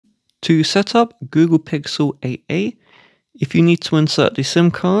To set up Google Pixel 8a, if you need to insert the SIM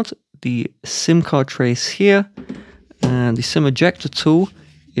card tray is here, and the SIM ejector tool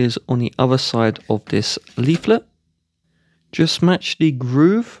is on the other side of this leaflet. Just match the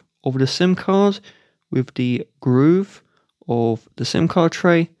groove of the SIM card with the groove of the SIM card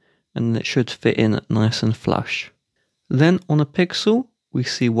tray, and it should fit in nice and flush. Then on a Pixel, we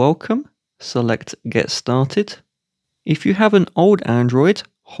see Welcome, select Get Started. If you have an old Android,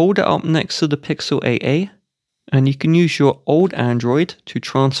 hold it up next to the Pixel 8a, and you can use your old Android to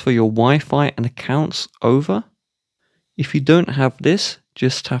transfer your Wi-Fi and accounts over. If you don't have this,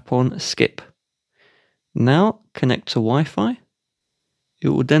 just tap on Skip. Now connect to Wi-Fi. It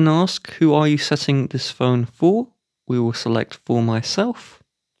will then ask, who are you setting this phone for? We will select for myself.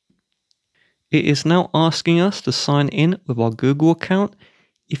 It is now asking us to sign in with our Google account.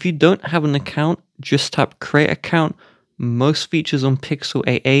 If you don't have an account, just tap Create Account. Most features on Pixel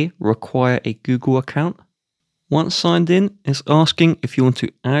 8a require a Google account. Once signed in, it's asking if you want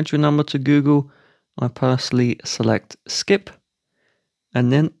to add your number to Google. I personally select Skip,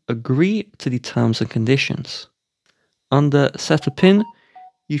 and then agree to the terms and conditions. Under Set a PIN,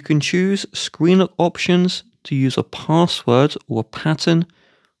 you can choose screen lock options to use a password or a pattern,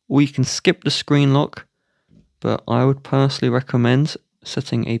 or you can skip the screen lock, but I would personally recommend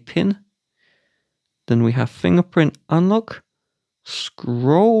setting a PIN. Then we have fingerprint unlock.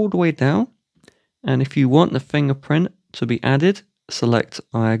 Scroll all the way down, and if you want the fingerprint to be added, select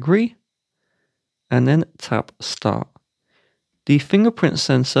I agree, and then tap Start. The fingerprint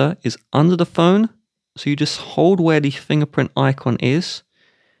sensor is under the phone, so you just hold where the fingerprint icon is,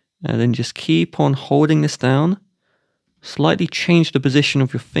 and then just keep on holding this down. Slightly change the position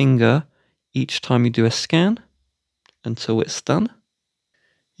of your finger each time you do a scan until it's done.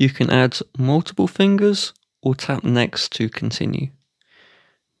 You can add multiple fingers or tap Next to continue.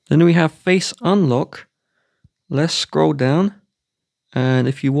 Then we have Face Unlock. Let's scroll down, and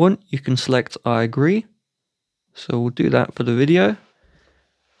if you want, you can select I agree. So we'll do that for the video,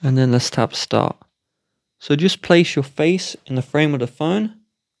 and then let's tap Start. So just place your face in the frame of the phone,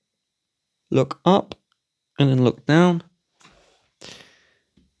 look up, and then look down.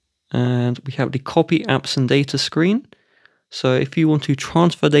 And we have the Copy Apps and Data screen. So if you want to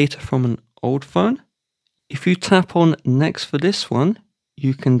transfer data from an old phone, if you tap on Next for this one,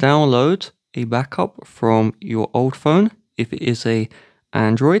 you can download a backup from your old phone if it is a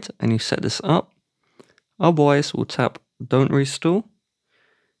Android and you set this up. Otherwise, we'll tap Don't Restore.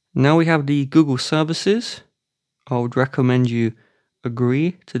 Now we have the Google services. I would recommend you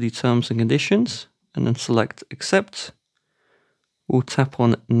agree to the terms and conditions and then select Accept. We'll tap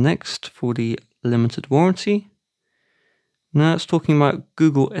on Next for the limited warranty. Now it's talking about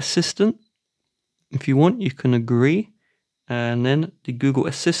Google Assistant. If you want, you can agree, and then the Google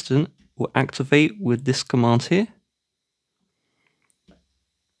Assistant will activate with this command here.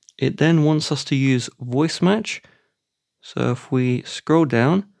 It then wants us to use voice match. So if we scroll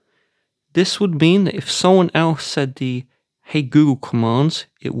down, this would mean that if someone else said the Hey Google commands,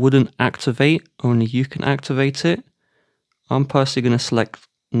 it wouldn't activate, only you can activate it. I'm personally going to select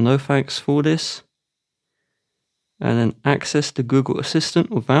no thanks for this, and then access the Google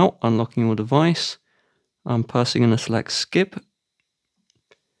Assistant without unlocking your device. I'm personally going to select skip.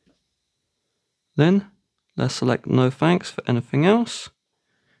 Then let's select no thanks for anything else.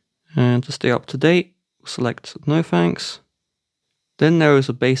 And to stay up to date, select no thanks. Then there is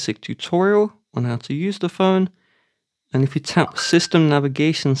a basic tutorial on how to use the phone. And if you tap System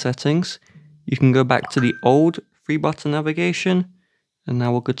Navigation Settings, you can go back to the old 3-button navigation, and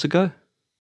now we're good to go.